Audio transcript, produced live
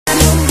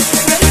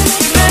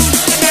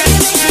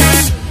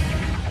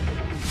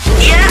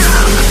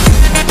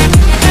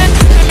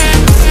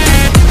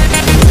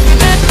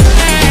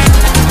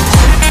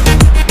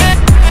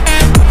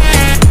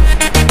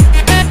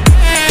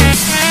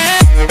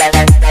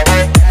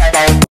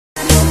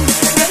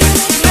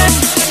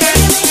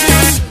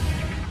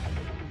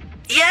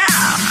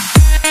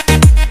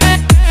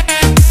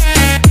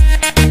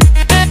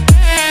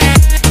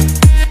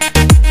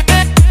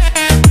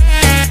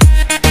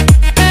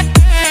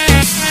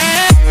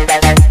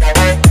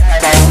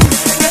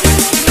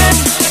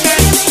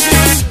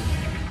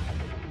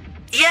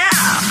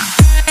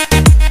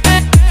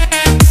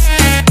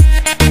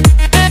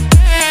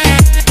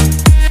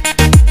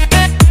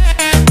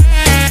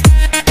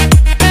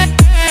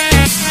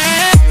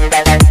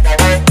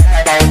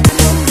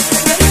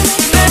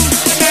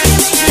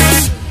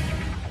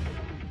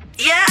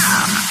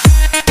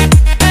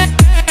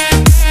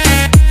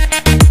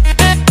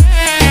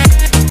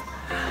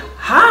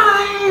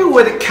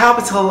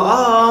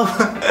now.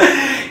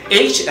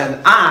 H and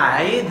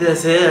I,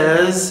 this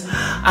is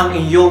ang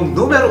iyong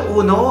numero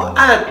 1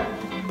 at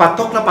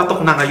patok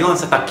na ngayon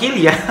sa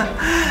takilya.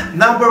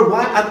 Number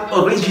 1 at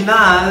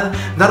original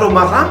na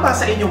rumarampa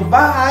sa inyong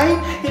bahay.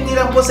 Hindi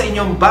lang po sa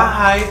inyong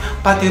bahay,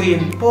 pati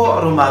rin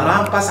po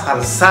rumarampa sa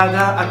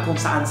kalsada at kung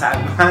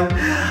saan-saan man.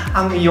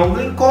 Ang iyong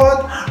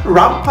lingkod,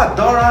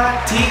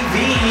 Rampadora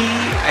TV.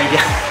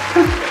 Ayan.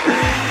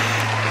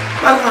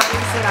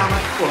 Maraming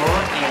salamat po,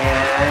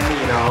 and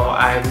you know,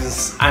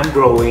 I'm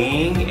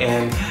growing,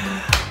 and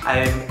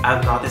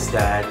I've noticed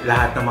that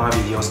lahat ng mga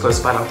videos ko is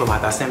parang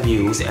tumataas ng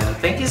views, and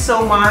thank you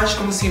so much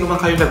kung sino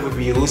man kayo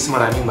nag-views.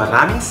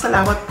 Maraming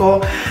salamat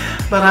po.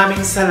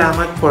 Maraming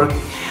salamat for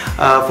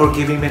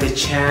giving me the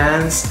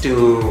chance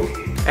to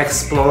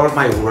explore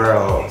my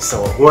world.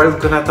 So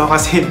world ko na to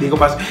kasi hindi ko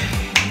pa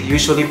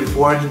usually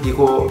before hindi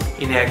ko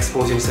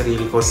ina-expose yung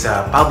sarili ko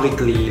sa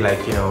publicly,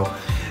 like you know,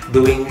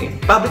 doing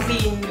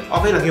publicly,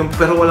 okay lang yung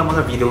pero walang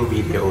mga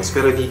videos.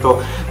 Pero dito,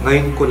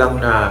 ngayon ko lang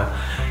na,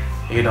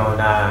 you know,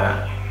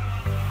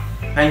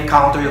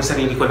 na-encounter yung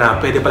sarili ko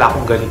na pwede pala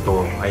akong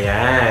ganito.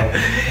 Ayan.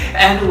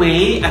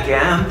 Anyway,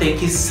 again,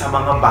 thank you sa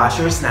mga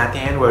bashers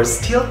natin. We're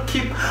still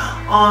keep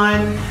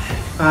on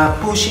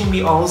pushing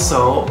me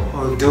also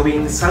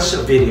doing such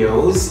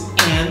videos.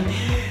 And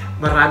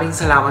maraming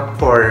salamat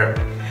for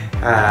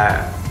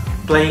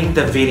playing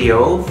the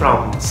video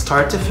from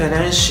start to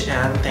finish,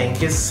 and thank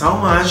you so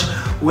much.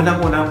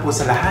 Unang-una po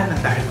sa lahat,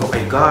 dahil po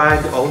kay God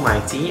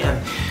Almighty, and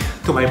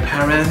to my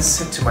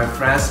parents, to my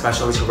friends,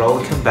 especially to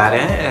Rolly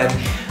Combate, and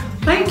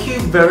thank you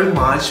very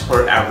much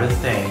for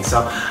everything.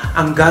 So,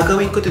 ang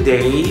gagawin ko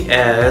today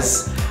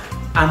is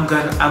I'm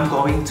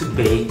going to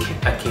bake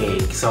a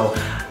cake. So,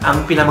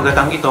 ang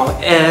pinamagatang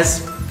itong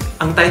is,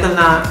 ang title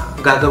na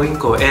gagawin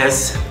ko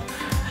is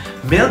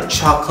Milk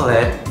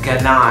Chocolate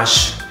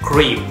Ganache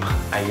Crepe.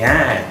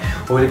 Ayan.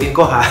 Ulitin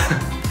ko ha.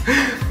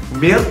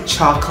 Milk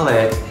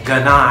Chocolate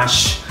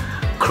Ganache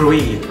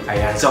Crepe.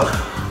 Ayan. So,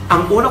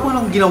 ang una ko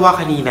lang ginawa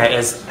kanina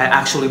is I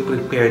actually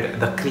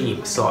prepared the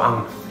crepe. So,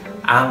 yung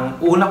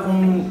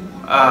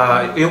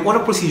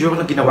unang procedure ko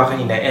na ginawa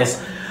kanina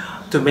is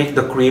to make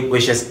the crepe,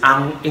 which is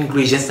ang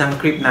ingredients ng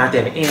crepe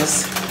natin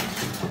is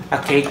a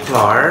cake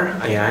flour.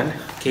 Ayan.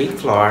 Cake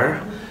flour.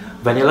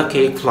 Vanilla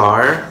cake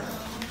flour.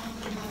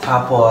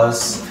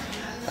 Tapos,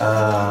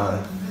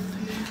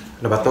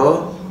 ano ba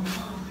to?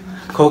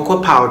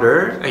 Cocoa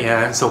powder.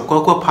 Ayan. So,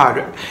 cocoa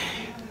powder.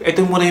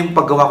 Ito muna yung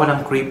paggawa ko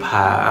ng crepe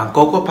ha. Ang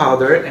cocoa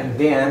powder,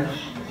 and then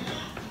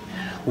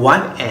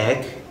 1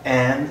 egg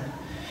and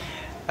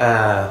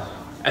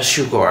a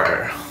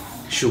sugar.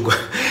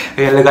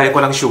 Ayan, lagay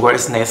ko ng sugar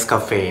is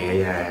Nescafe.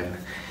 Ayan.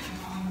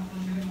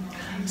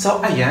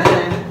 So,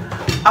 ayan.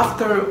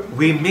 After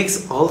we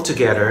mix all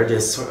together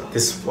this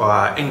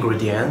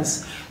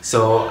ingredients,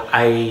 so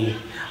I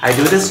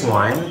do this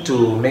one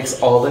to mix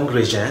all the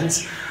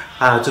ingredients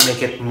to make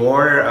it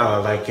more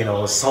like, you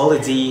know,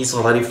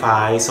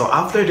 solidify. So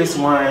after this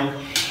one,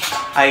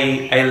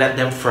 I let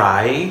them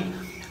fry.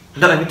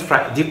 No, I mean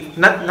fry,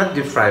 not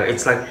deep fry.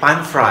 It's like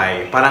pan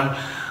fry. Parang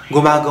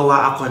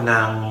gumagawa ako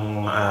ng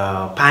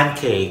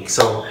pancake.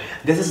 So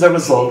this is the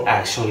result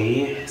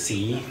actually.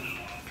 See,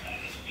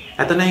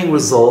 ito na yung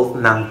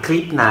result ng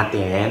crepe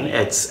natin.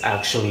 It's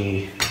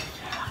actually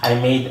I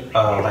made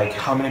like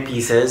how many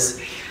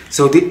pieces?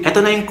 So,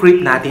 ito na yung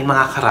crepe natin,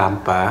 mga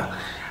karampa.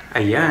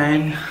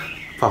 Ayan.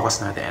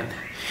 Focus natin.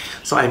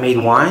 So, I made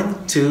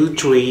 1, 2,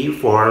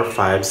 3, 4,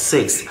 5,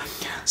 6.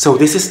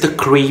 So, this is the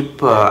crepe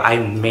I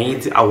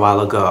made a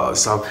while ago.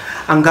 So,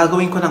 ang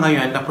gagawin ko na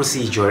ngayon na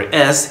procedure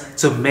is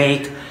to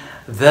make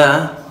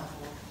the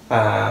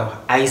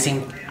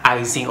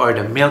icing or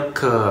the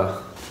milk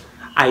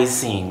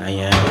icing.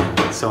 Ayan.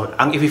 So,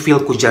 ang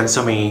i-fill ko dyan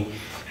sa may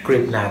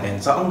crepe natin.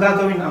 So, ang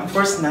gagawin, ang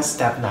first na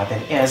step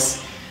natin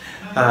is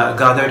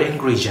gather the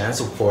ingredients,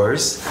 of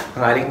course.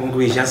 Ang ating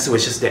ingredients,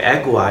 which is the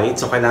egg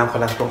white. So, kailangan ko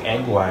lang itong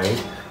egg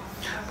white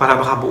para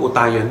makabuo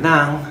tayo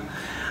ng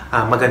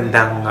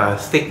magandang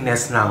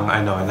thickness ng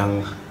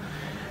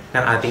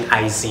ating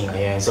icing.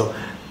 Ayan. So,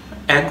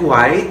 egg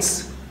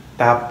whites.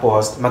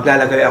 Tapos,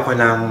 maglalagay ako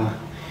ng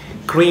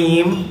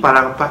cream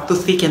para to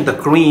thicken the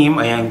cream.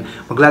 Ayan.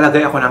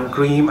 Maglalagay ako ng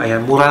cream.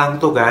 Ayan. Mura lang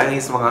to,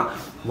 guys. Mga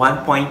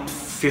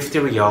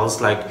 1.50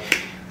 reals. Like,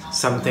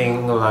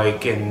 something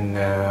like in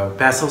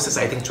pesos is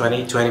I think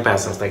 20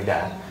 pesos, like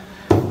that.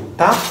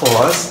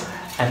 Tapos,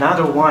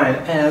 another one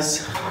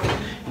is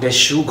the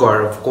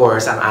sugar, of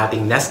course, ang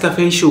ating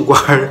Nescafe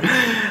sugar.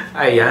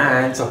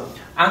 Ayan. So,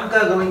 ang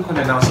gagawin ko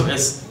na now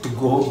is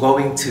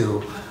going to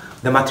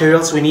the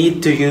materials we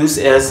need to use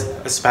is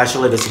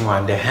especially this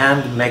one, the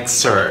hand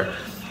mixer.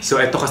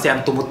 So, ito kasi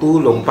ang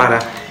tumutulong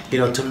para,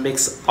 you know, to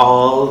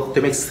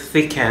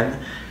thicken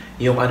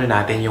yung ano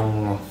natin,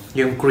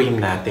 yung cream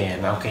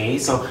natin. Okay?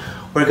 So,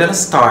 we're gonna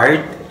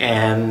start,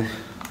 and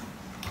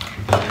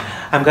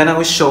I'm gonna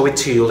show it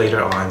to you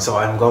later on. So,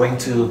 I'm going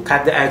to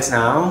cut the eggs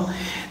now.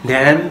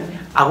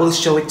 Then, I will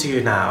show it to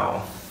you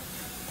now.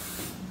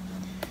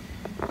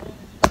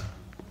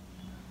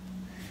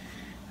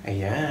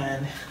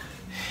 Ayan.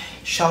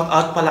 Shout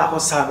out pala ako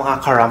sa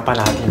mga karampa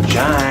natin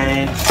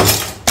dyan.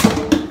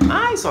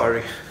 Ay,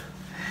 sorry.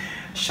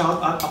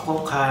 Shout out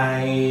ako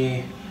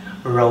kay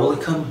Rolly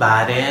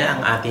Combate,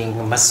 ang ating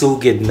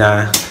masugid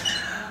na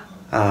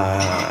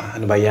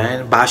ano ba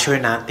yan?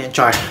 Basher natin.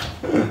 Char.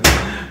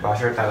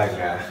 Basher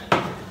talaga.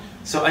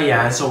 So,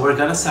 ayan. So, we're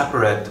gonna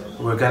separate.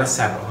 Oh,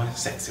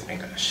 sexy, my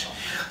gosh.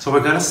 So,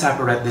 we're gonna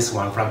separate this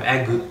one from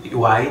egg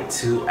white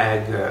to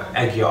egg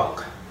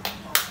yolk.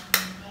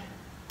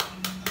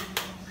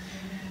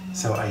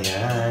 So,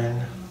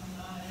 ayan.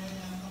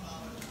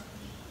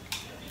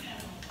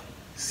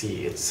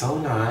 See, it's so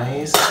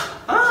nice.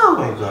 Oh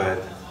my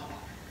God.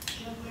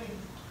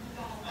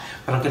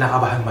 Parang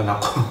kinakabahan man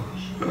ako.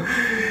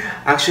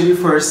 Actually,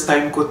 first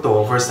time ko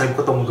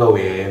tong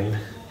gawin.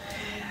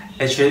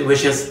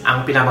 Which is,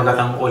 ang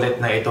pinamagatang ulit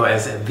na ito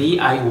is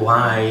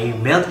DIY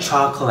Milk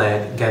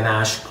Chocolate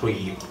Ganache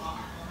Crepe.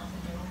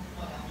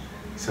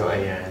 So,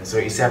 ayan. So,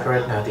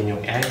 i-separate natin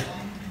yung egg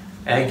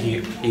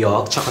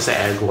yolk tsaka sa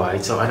egg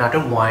white. So, another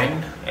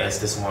one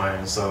is this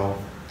one. So,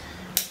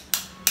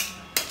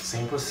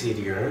 same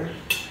procedure.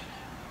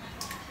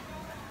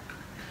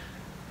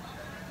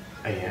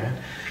 Ayan.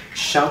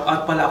 Shout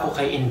out pala ako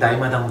kay Inday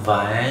Madam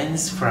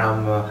Vance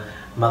from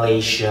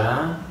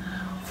Malaysia.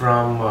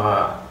 From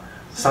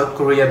South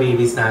Korea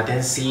babies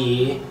natin,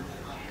 si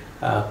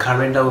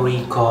Karen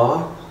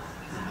Rico.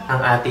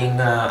 Ang ating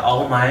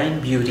All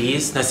Mine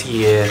Beauties na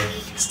si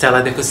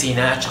Stella de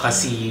Cocina at saka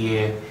si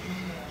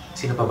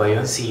sino pa ba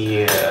yun?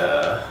 Si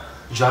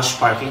Josh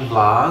Parking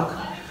Vlog.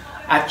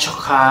 At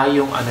saka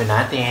yung ano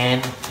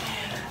natin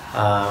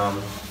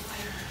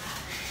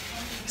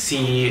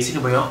sino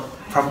ba yun?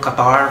 From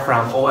Qatar,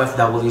 from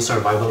OFW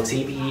Survival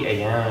TV.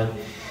 Ayan.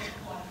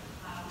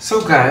 So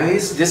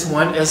guys, this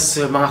one is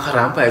mga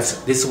karampa.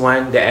 This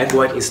one, the egg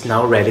white is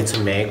now ready to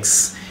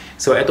mix.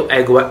 So ito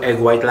egg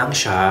white lang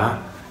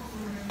siya.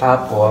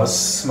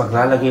 Tapos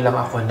maglalagay lang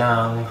ako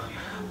ng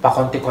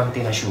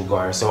pakonti-konti na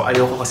sugar. So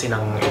ayoko kasi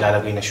nang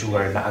ilalagay na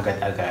sugar na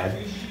agad-agad,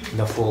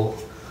 na full.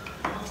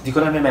 Hindi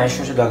ko na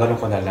may-measure, so gagawin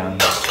ko na lang.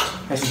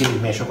 Kasi sige,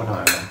 measure ko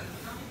na ano.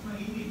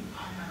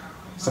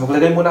 So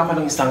maglagay muna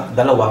ako ng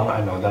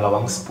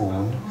dalawang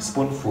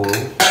spoonful.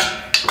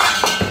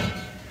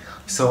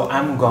 So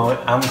I'm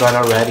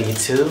gonna ready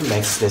to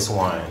mix this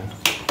one.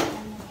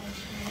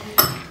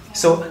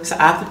 So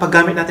sa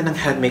paggamit natin ng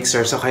hand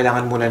mixer, so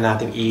kailangan muna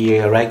natin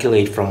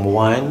i-regulate from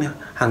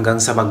 1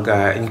 hanggang sa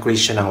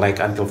mag-increase siya ng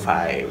like until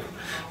 5.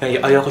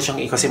 Ayoko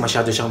siyang kasi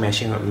masyado siyang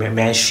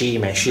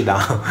meshy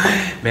daw.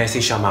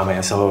 Messy siya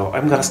mamaya. So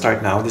I'm gonna start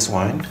now this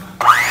one.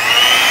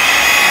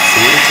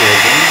 See, it's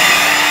working.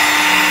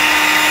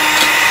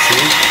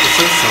 It's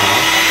so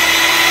soft.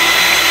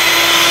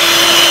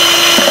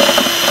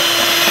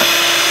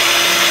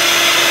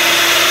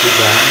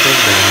 Diba? Ang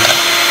ganda.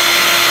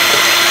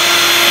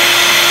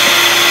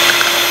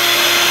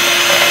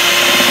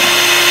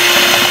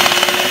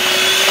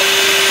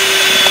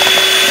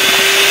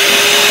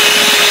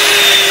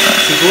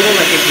 Siguro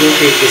like it will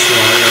take this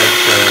one like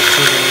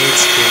 2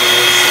 minutes, 3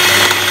 minutes.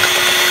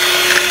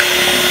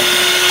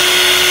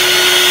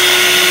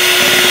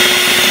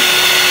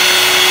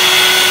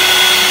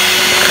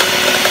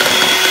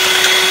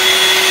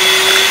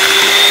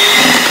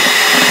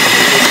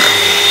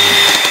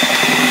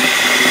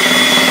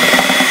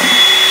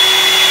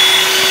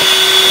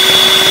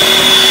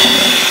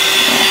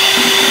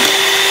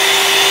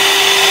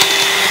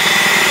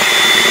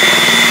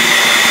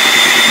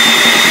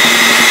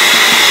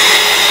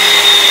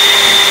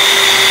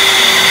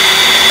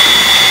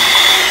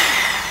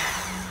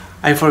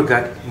 I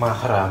forgot mga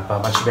karampa,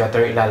 much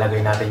better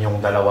ilalagay natin yung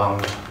dalawang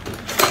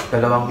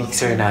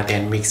mixer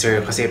natin.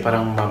 Mixer kasi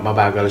parang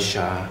mabagal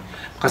siya.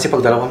 Kasi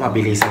pag dalawa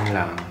mabilisan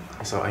lang.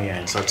 So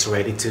ayan, so it's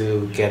ready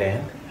to get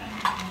in.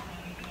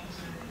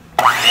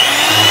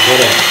 Get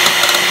in.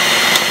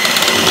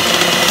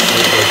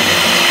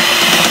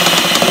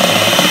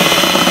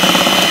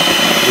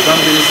 Diba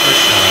ang bilis na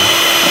siya?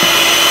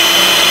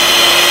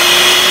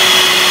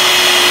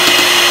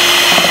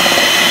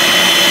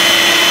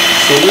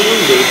 So we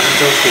will wait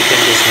until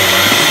thicken this one.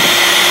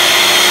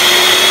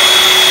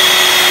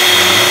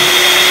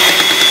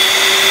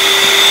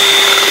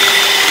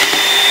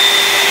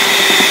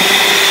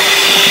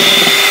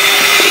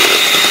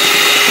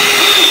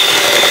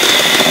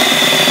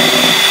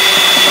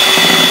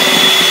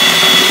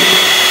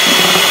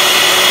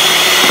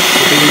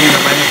 So tingnan nyo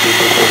naman,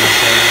 nagbububo na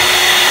siya.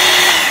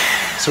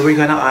 So we're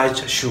gonna add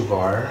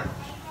sugar.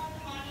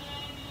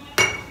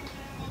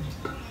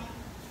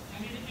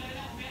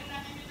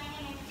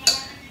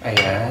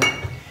 Ayan.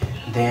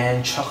 Then,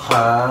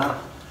 tsaka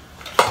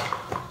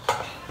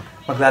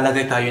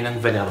maglalagay tayo ng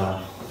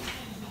vanilla.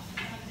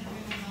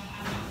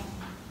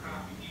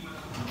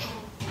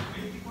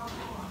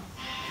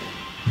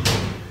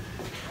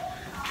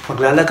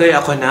 Maglalagay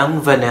ako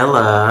ng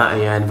vanilla.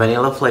 Ayan,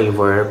 vanilla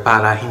flavor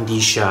para hindi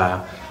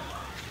siya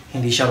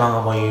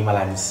mangamoy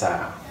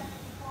malansa.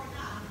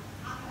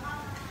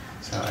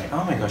 So,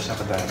 oh my gosh,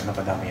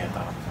 napadami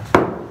yata.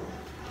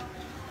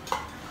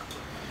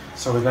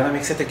 So we're gonna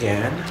mix it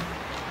again.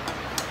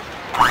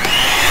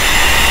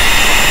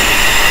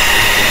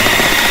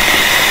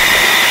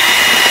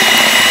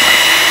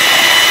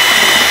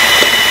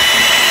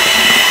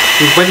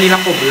 Yung vanilla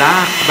ko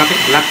black. Bakit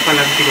black pa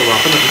lang kinuha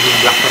ko? Nagiging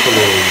black na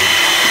tuloy.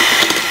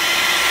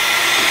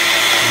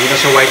 Hindi na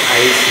siya white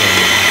ice eh.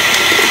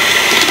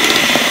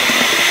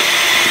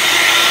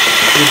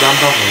 Yung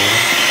bamba mo.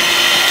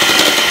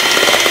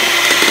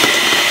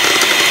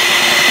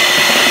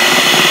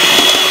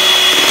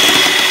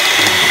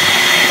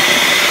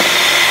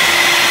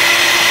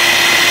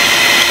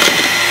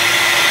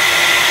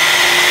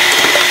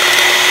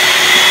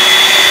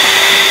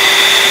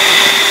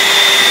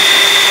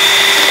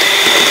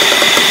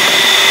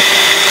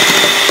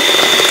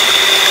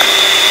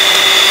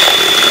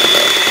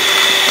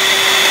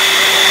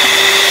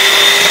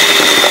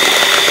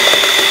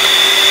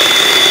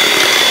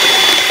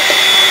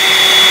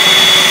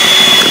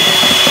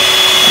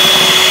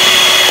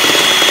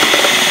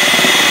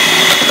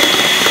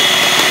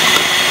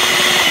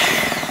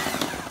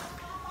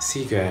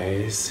 See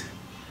guys,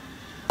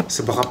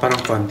 so baka parang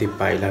konti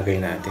pa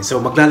ilagay natin. So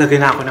maglalagay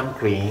na ako ng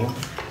cream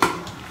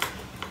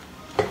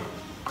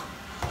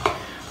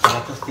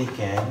para to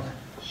thicken.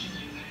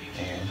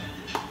 Ayan.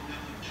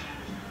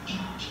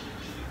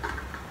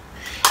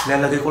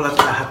 Ilalagay ko lang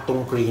lahat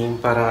tong cream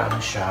para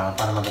ano siya,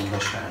 para maganda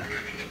siya.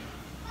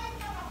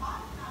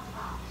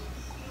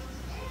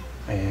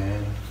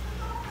 Ayan.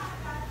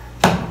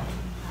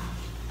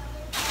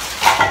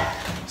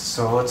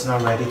 So it's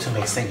now ready to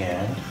mix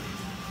again.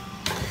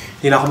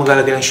 Hindi na ako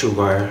maglalagay ng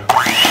sugar.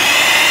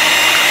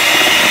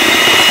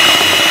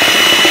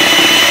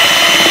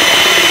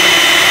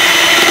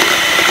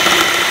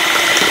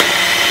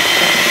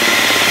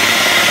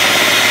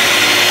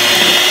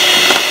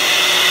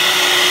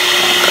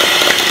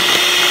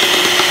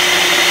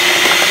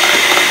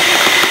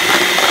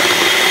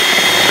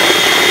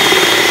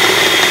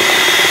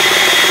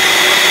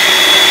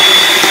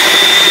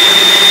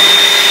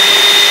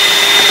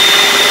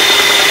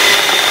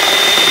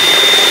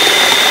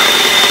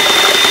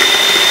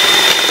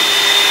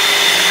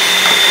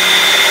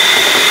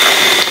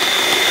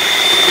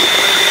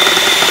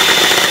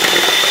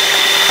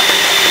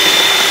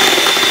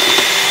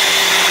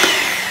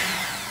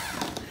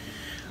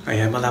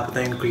 Ayan, malapit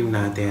na yung cream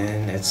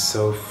natin. It's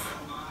so,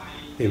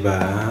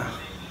 diba?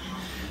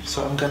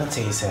 So, I'm gonna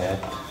taste it.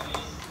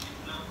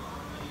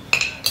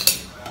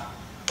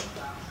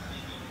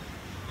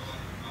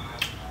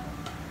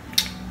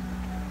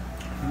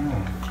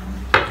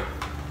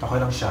 Okay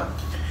lang siya.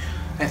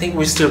 I think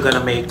we're still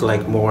gonna make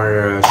like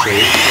more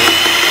shake.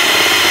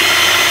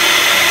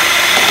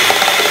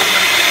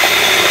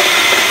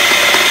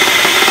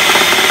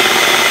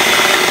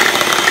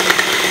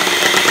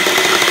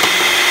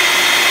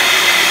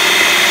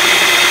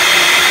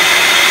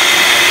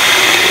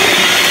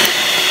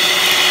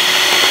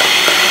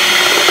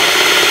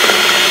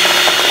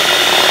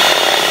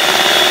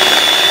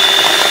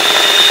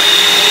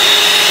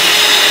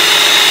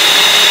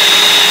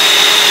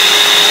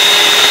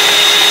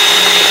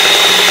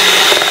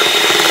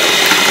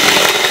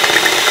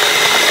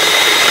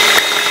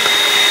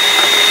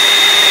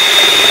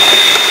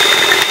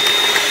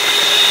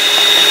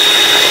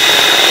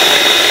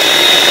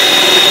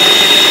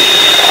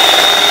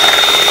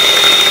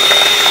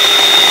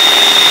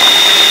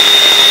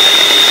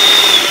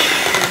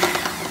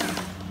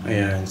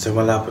 Ayan, so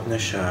malapot na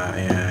siya.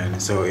 Ayan,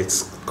 so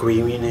it's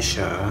creamy na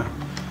siya.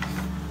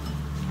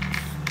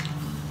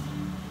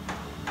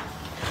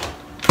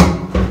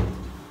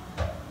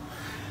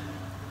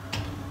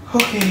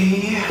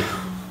 Okay.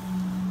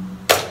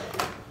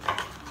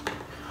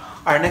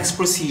 Our next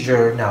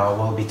procedure now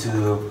will be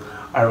to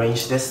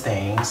arrange these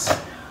things.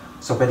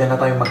 So pwede na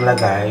tayong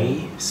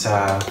maglagay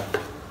sa...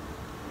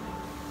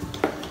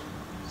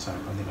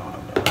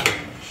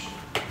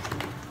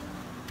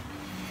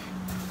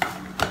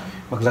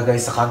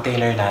 maglagay sa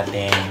container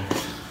natin.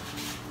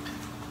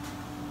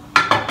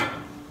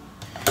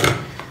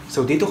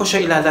 So dito ko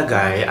siya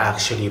ilalagay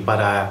actually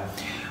para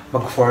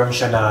mag-form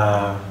siya na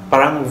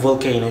parang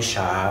volcano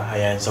siya.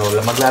 Ayan, so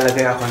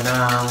maglalagay ako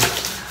ng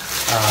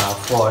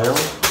foil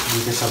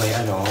dito sa may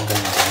ano,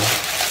 ganyan.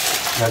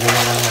 Lagyan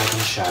lang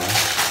natin siya.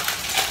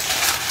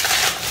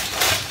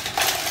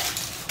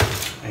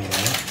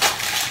 Ayan.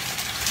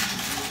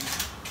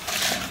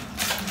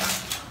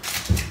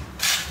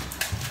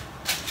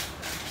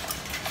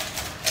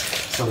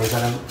 So we're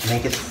gonna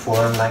make it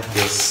form like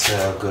this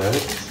good.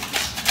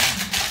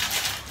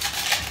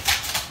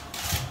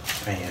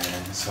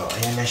 Ayan. So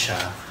ayan na siya.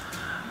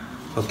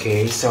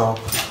 Okay, so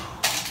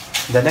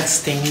the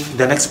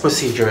next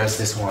procedure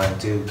is this one,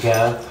 to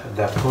get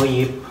the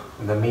crepe,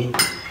 the meat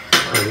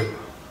crepe.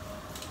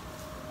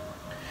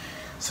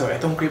 So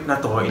itong crepe na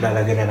to,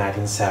 ilalagay na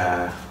natin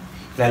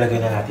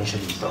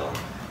siya dito.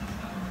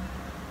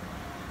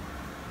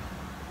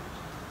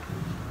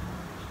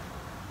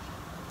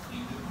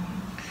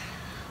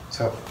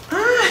 So,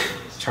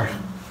 sure.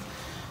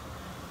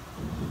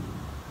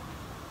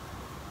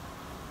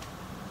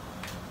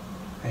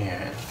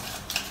 Ayan.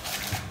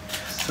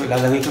 So,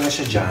 ilalagay ko na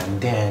siya dyan.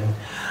 Then,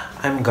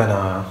 I'm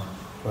gonna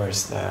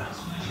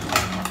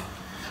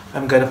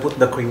put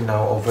the cream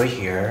now over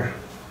here.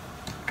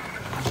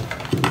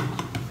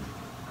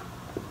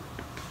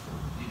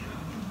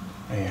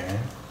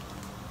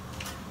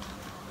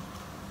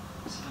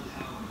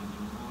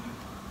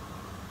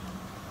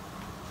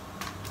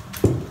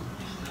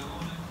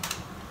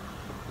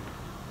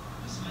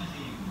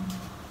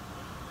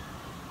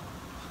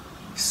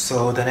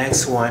 So the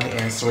next one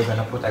is we're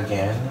gonna put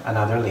again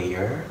another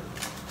layer.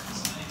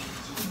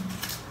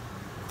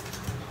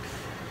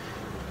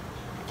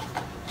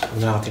 Huwag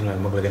na natin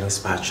maglagay ng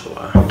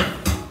spatula.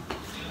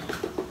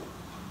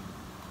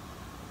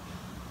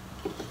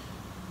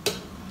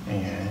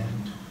 Ayan.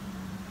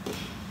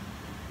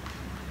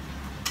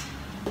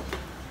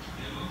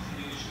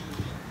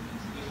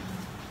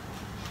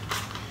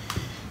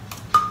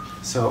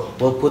 So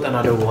we'll put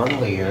another one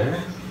layer.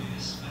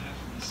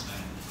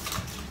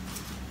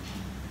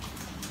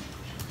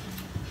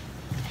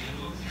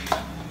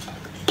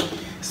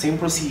 Same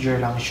procedure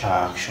lang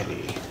siya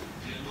actually.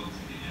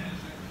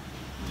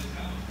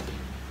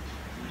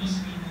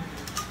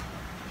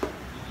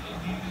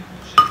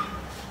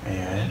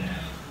 Ayan.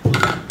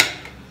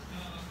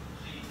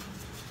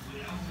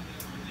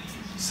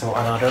 So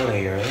another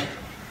layer.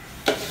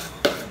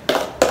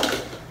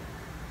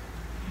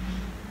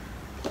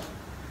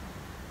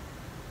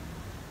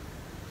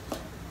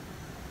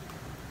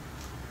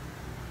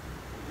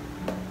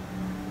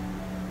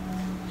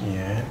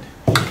 Ayan.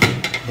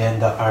 Then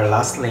our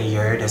last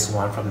layer, this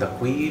one from the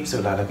Crepe.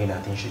 So lalagay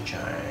natin siya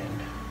dyan.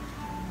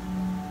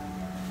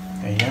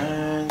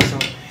 Ayan.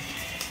 So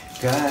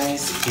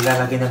guys,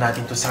 ilalagay na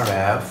natin to sa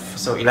ref.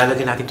 So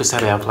ilalagay natin to sa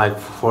ref like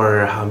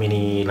for how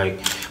many, like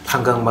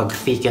hanggang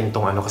mag-thicken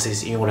tong ano kasi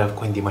yung ref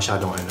ko hindi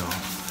masyadong ano.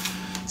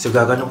 So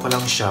gaganon ko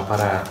lang siya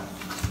para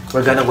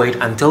we're gonna wait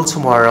until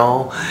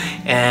tomorrow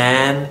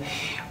and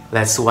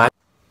let's watch.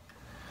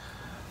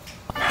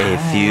 A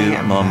few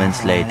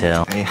moments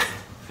later.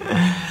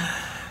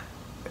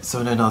 So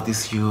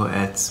na-notice you,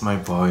 it's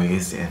my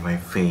voice and my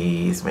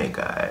face, my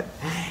god.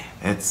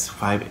 It's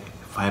 5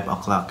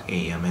 o'clock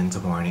a.m. in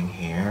the morning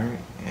here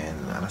and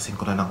alas 5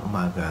 na ng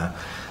umaga.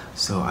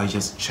 So I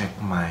just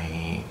checked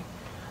my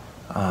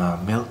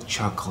milk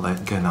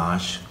chocolate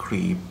ganache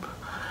crepe.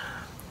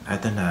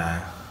 Ito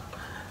na.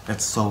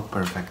 It's so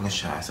perfect na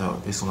siya. So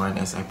this one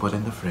is I put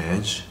in the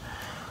fridge.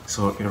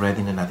 So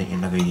i-ready na natin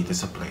ilagay dito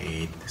sa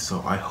plate.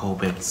 So I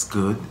hope it's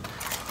good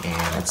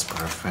and it's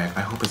perfect.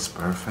 I hope it's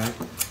perfect.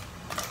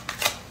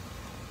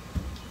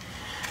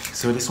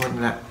 So this one,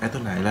 ito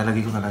na,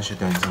 ilalagay ko na lang siya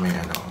doon sa may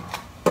ano.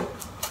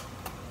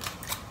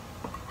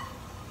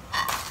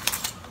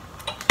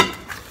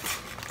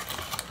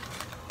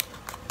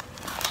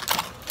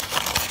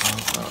 Oh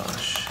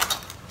gosh.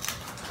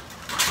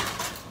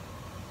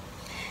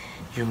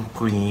 Yung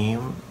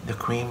cream, the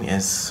cream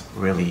is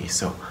really,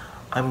 so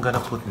I'm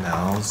gonna put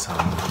now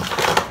some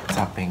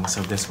toppings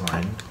of this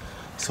one.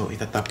 So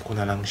itatap ko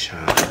na lang siya.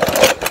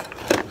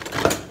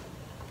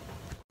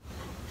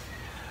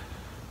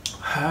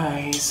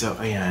 Hi, so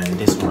ayan,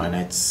 this one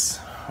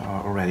it's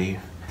already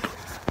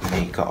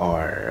make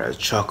our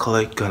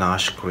chocolate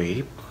ganache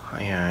crepe.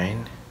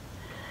 Ayan,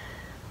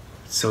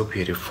 so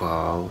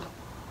beautiful.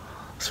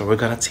 So we're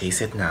gonna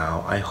taste it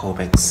now. I hope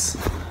it's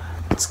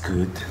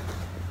good.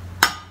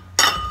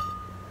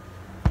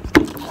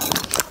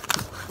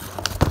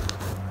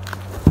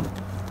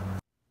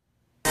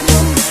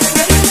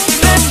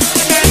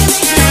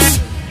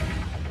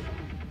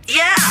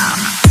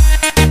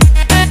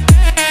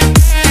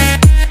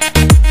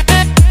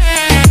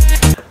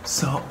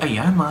 So,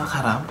 ayan mga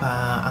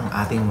karampa, ang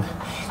ating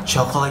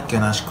chocolate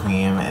ganache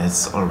cream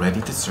is all ready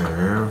to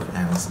serve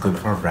and it's good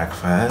for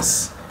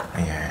breakfast.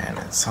 Ayan,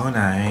 it's so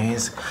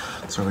nice.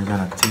 So, we're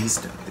gonna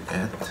taste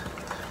it.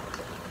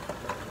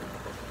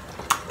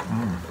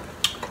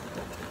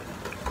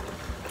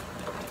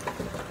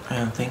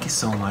 And thank you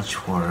so much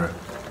for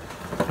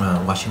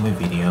watching my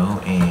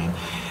video and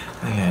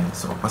ayan,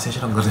 so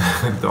pasensya lang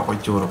ganito ako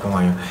itsura ko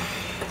ngayon.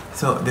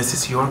 So this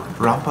is your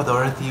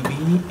Rampadora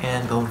TV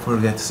and don't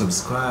forget to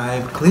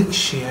subscribe, click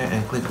share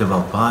and click the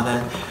bell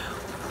button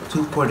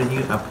for the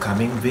new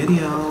upcoming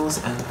videos.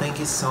 And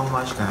thank you so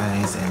much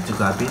guys and to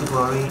God be the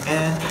glory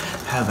and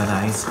have a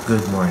nice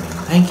good morning.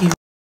 Thank you.